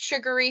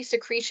sugary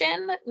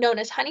secretion known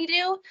as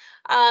honeydew.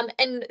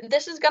 And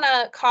this is going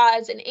to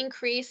cause an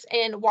increase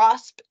in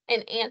wasp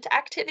and ant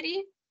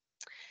activity.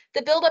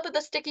 The buildup of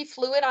the sticky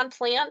fluid on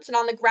plants and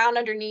on the ground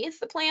underneath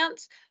the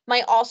plants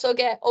might also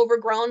get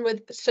overgrown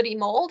with sooty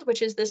mold,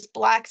 which is this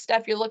black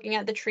stuff you're looking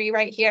at the tree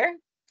right here.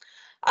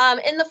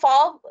 In the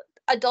fall,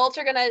 adults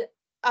are going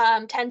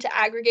to tend to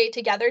aggregate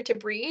together to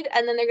breed,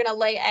 and then they're going to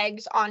lay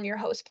eggs on your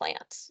host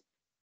plants.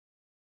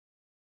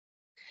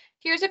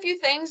 Here's a few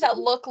things that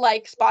look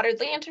like spotted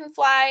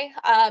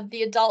lanternfly,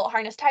 the adult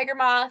harness tiger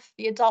moth,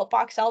 the adult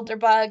box elder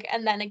bug,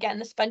 and then again,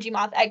 the spongy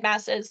moth egg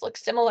masses look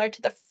similar to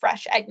the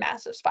fresh egg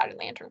mass of spotted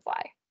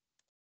lanternfly.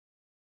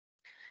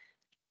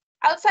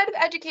 Outside of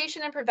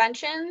education and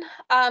prevention,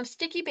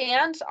 sticky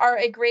bands are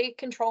a great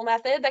control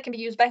method that can be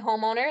used by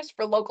homeowners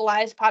for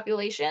localized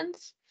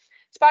populations.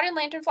 Spotted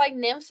lanternfly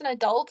nymphs and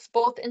adults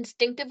both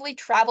instinctively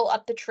travel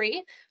up the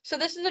tree, so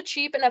this is a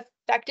cheap and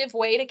effective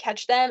way to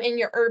catch them in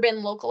your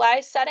urban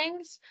localized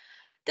settings.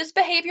 This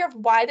behavior of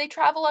why they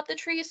travel up the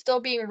tree is still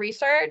being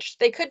researched.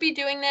 They could be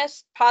doing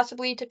this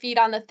possibly to feed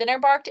on the thinner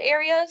barked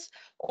areas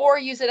or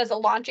use it as a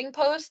launching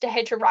post to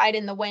hitch a ride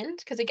in the wind,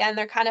 because again,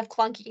 they're kind of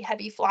clunky,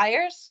 heavy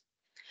flyers.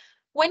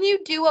 When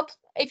you do,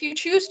 if you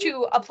choose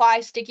to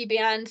apply sticky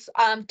bands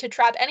to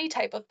trap any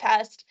type of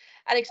pest,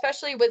 and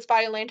especially with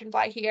spotted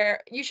lanternfly here,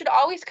 you should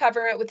always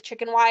cover it with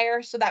chicken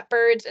wire so that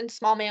birds and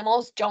small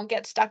mammals don't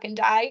get stuck and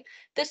die.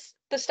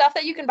 The stuff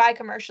that you can buy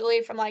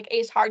commercially from like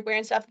Ace Hardware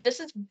and stuff,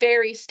 this is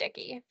very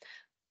sticky.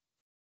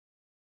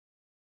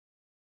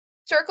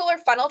 Circle or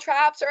funnel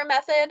traps are a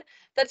method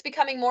that's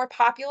becoming more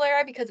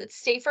popular because it's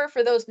safer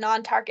for those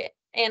non-target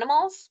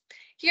animals.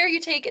 Here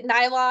you take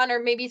nylon or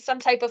maybe some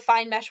type of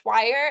fine mesh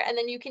wire, and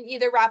then you can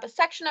either wrap a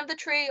section of the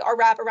tree or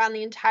wrap around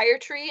the entire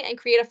tree and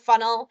create a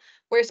funnel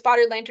where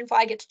spotted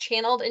lanternfly gets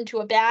channeled into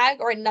a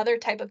bag or another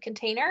type of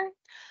container.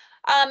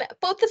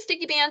 Both the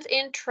sticky bands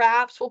and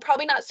traps will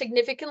probably not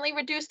significantly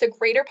reduce the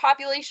greater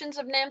populations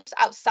of nymphs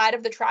outside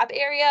of the trap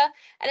area,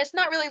 and it's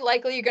not really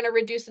likely you're going to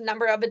reduce the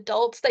number of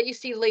adults that you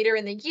see later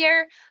in the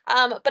year,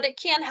 but it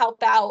can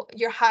help out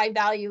your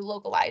high-value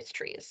localized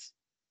trees.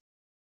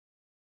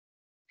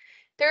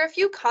 There are a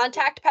few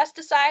contact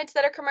pesticides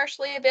that are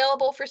commercially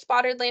available for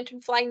spotted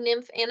lanternfly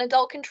nymph and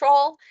adult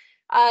control.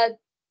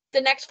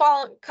 The next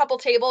couple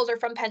tables are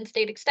from Penn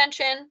State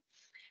Extension.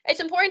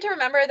 It's important to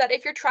remember that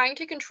if you're trying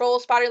to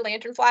control spotted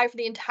lanternfly for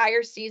the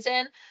entire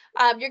season,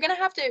 you're going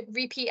to have to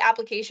repeat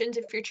applications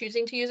if you're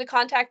choosing to use a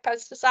contact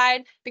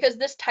pesticide, because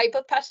this type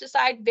of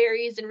pesticide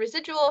varies in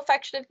residual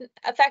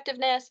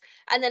effectiveness,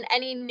 and then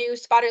any new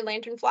spotted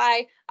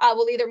lanternfly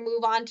will either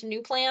move on to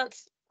new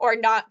plants or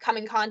not come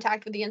in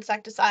contact with the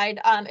insecticide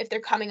if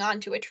they're coming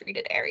onto a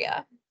treated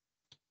area.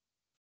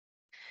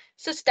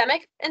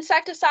 Systemic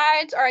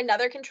insecticides are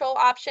another control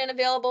option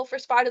available for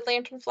spotted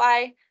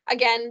lanternfly.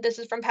 Again, this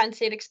is from Penn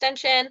State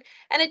Extension,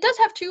 and it does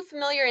have 2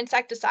 familiar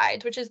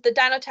insecticides, which is the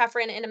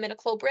dinotefuran and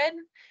imidacloprid.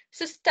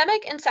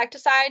 Systemic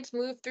insecticides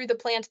move through the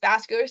plant's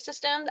vascular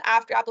system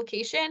after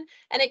application,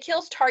 and it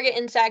kills target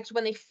insects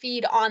when they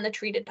feed on the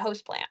treated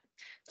host plant.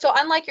 So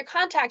unlike your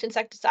contact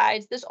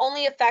insecticides, this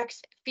only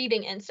affects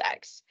feeding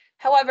insects.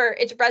 However,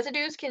 its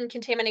residues can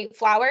contaminate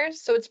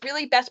flowers, so it's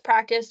really best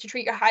practice to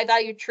treat your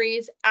high-value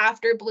trees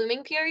after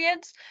blooming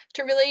periods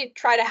to really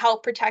try to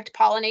help protect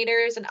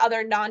pollinators and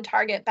other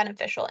non-target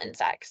beneficial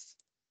insects.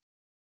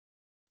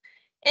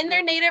 In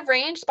their native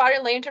range,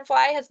 spotted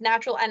lanternfly has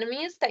natural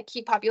enemies that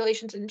keep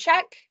populations in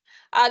check.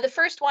 The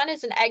first one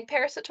is an egg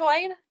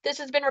parasitoid. This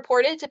has been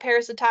reported to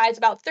parasitize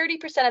about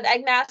 30% of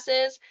egg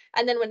masses,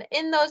 and then when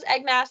in those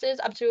egg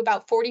masses, up to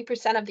about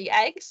 40% of the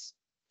eggs.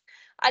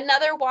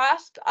 Another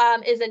wasp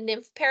is a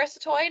nymph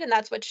parasitoid, and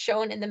that's what's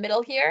shown in the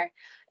middle here.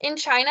 In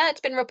China, it's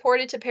been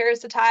reported to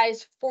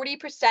parasitize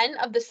 40%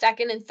 of the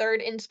second and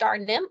third instar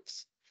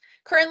nymphs.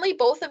 Currently,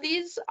 both of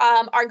these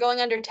are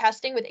going under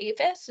testing with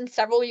APHIS in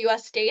several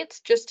US states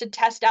just to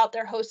test out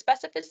their host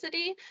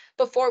specificity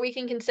before we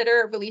can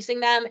consider releasing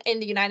them in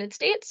the United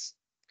States.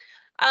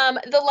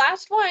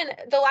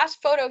 The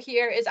last photo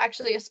here is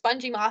actually a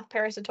spongy moth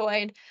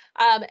parasitoid.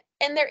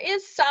 And there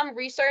is some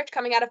research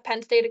coming out of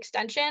Penn State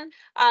Extension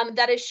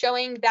that is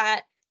showing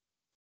that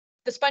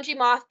the spongy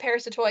moth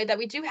parasitoid that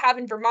we do have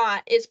in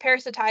Vermont is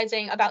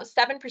parasitizing about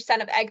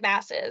 7% of egg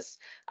masses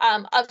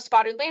of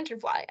spotted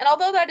lanternfly. And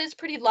although that is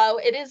pretty low,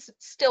 it is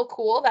still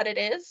cool that it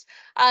is.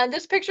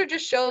 This picture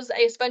just shows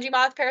a spongy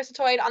moth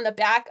parasitoid on the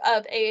back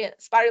of a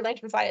spotted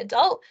lanternfly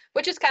adult,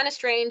 which is kind of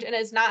strange and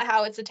is not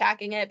how it's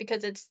attacking it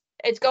because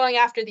it's going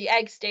after the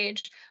egg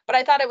stage. But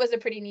I thought it was a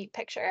pretty neat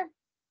picture.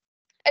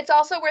 It's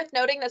also worth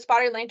noting that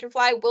spotted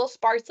lanternfly will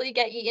sparsely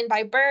get eaten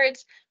by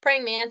birds,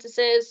 praying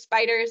mantises,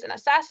 spiders, and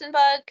assassin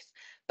bugs,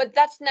 but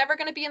that's never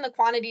going to be in the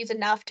quantities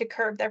enough to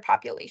curb their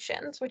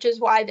populations, which is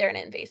why they're an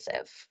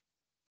invasive.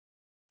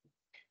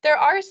 There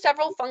are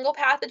several fungal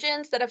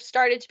pathogens that have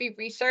started to be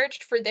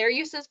researched for their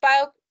use as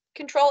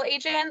biocontrol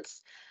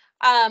agents.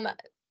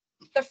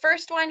 The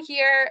first one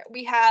here,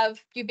 we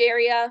have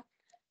Buvaria,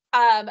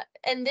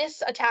 and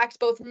this attacks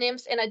both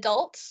nymphs and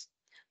adults.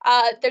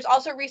 There's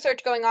also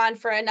research going on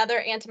for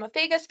another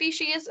Entomophaga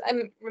species.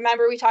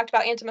 Remember, we talked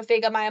about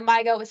Entomophaga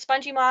maiamiga with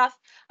spongy moth.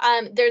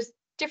 There's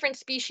different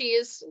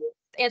species.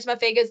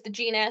 Entomophaga is the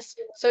genus,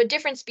 so a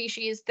different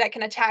species that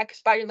can attack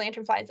spider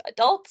lanternflies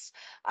adults.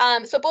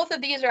 So both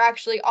of these are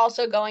actually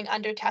also going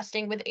under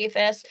testing with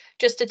APHIS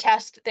just to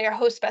test their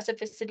host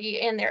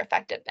specificity and their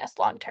effectiveness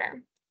long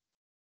term.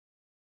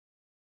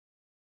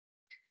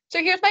 So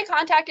here's my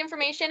contact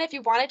information if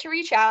you wanted to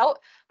reach out.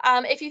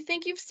 If you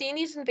think you've seen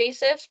these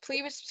invasives,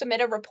 please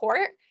submit a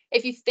report.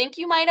 If you think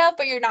you might have,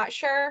 but you're not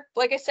sure,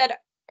 like I said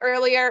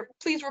earlier,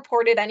 please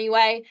report it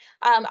anyway.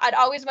 I'd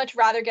always much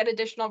rather get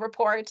additional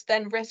reports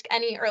than risk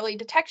any early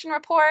detection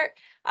report.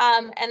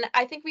 And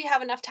I think we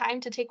have enough time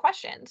to take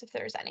questions if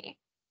there's any.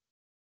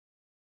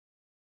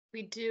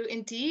 We do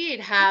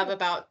indeed have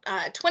about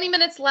 20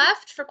 minutes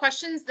left for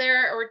questions.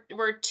 There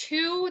were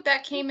two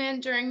that came in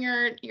during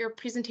your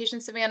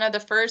presentation, Savannah. The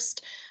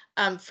first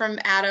from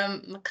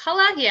Adam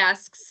McCullough. He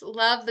asks,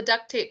 love the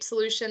duct tape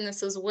solution.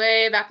 This was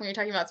way back when you were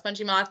talking about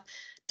spongy moth.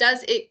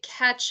 Does it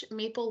catch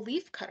maple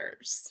leaf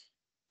cutters?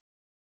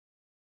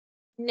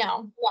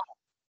 No.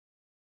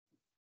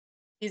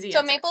 Easy So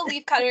answer. maple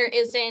leaf cutter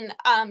isn't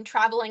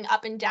traveling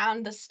up and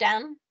down the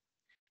stem.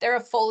 They're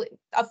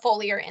a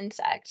foliar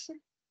insect.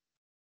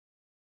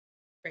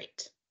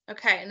 Great.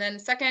 Okay, and then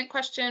second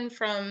question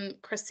from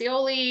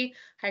Chrisioli.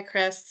 Hi,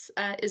 Chris.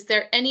 Is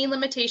there any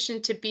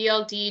limitation to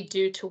BLD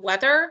due to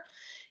weather?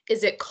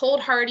 Is it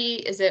cold hardy?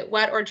 Is it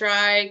wet or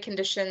dry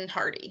condition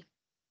hardy?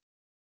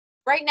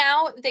 Right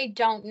now, they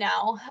don't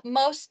know.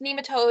 Most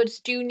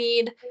nematodes do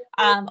need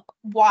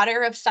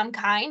water of some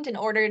kind in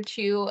order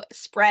to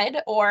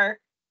spread or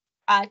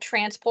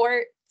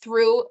transport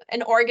through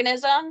an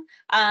organism.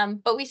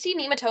 But we see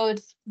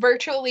nematodes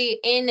virtually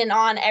in and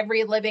on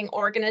every living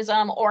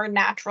organism or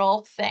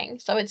natural thing.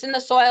 So it's in the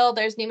soil.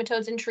 There's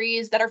nematodes in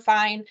trees that are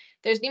fine.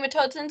 There's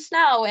nematodes in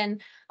snow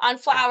and on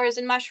flowers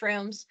and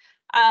mushrooms.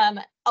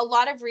 A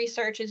lot of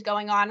research is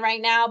going on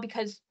right now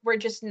because we're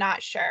just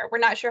not sure. We're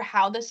not sure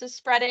how this is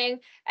spreading.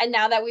 And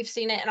now that we've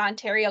seen it in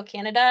Ontario,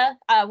 Canada,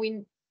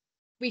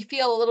 we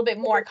feel a little bit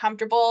more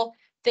comfortable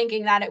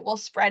thinking that it will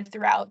spread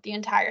throughout the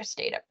entire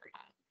state of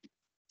Vermont.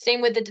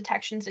 Same with the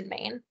detections in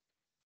Maine.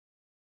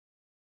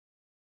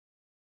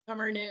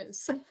 Summer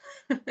news.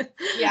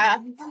 Yeah.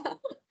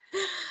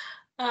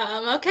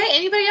 Okay,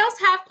 anybody else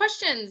have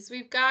questions?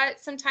 We've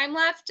got some time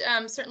left.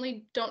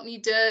 Certainly don't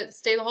need to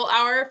stay the whole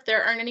hour if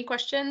there aren't any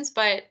questions,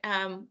 but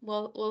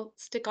we'll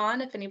stick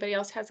on if anybody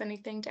else has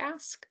anything to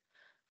ask.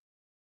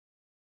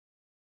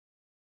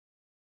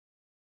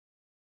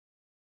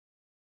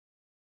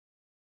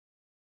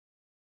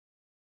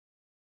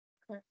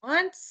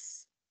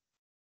 Once.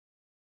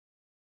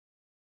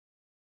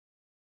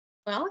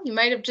 Well, you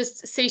might have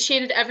just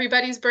satiated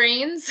everybody's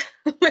brains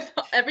with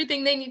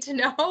everything they need to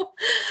know.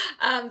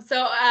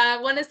 So I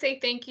want to say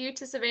thank you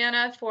to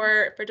Savannah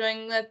for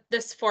doing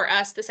this for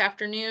us this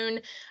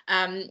afternoon.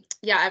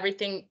 Yeah,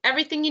 everything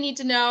you need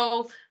to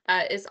know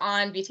is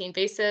on BT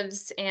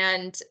Invasives,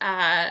 and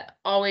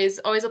always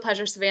a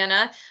pleasure,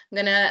 Savannah. I'm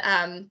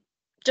gonna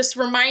just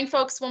remind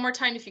folks one more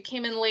time, if you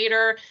came in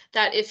later,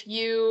 that if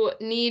you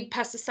need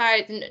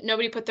pesticides,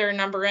 nobody put their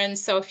number in,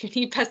 so if you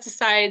need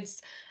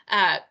pesticides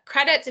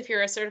credits, if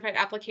you're a certified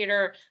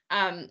applicator,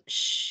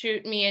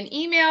 shoot me an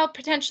email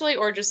potentially,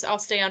 or just I'll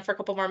stay on for a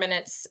couple more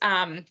minutes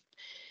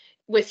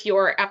with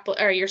your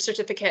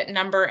certificate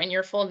number and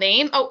your full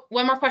name. Oh,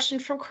 one more question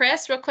from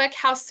Chris, real quick.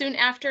 How soon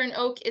after an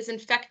oak is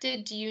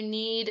infected do you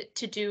need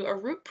to do a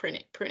root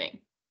pruning?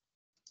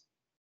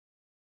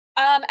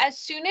 As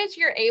soon as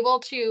you're able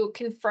to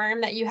confirm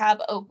that you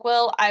have oak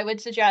wilt, I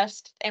would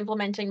suggest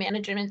implementing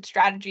management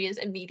strategies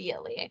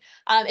immediately.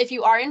 If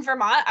you are in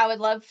Vermont, I would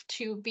love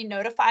to be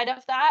notified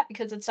of that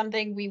because it's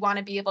something we want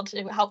to be able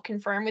to help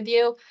confirm with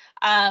you.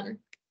 But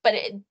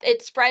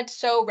it spreads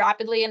so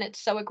rapidly and it's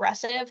so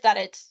aggressive that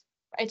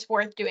it's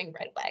worth doing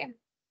right away.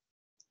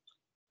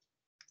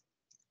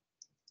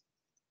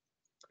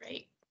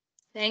 Great.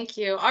 Thank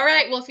you. All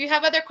right. Well, if you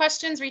have other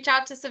questions, reach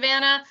out to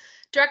Savannah.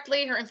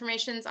 directly. Her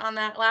information's on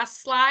that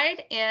last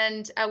slide,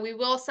 and we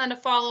will send a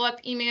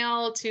follow-up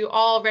email to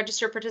all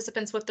registered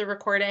participants with the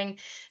recording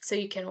so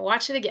you can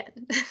watch it again.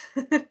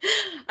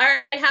 All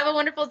right, have a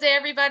wonderful day,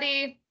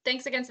 everybody.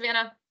 Thanks again,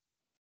 Savannah.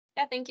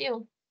 Yeah, thank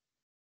you.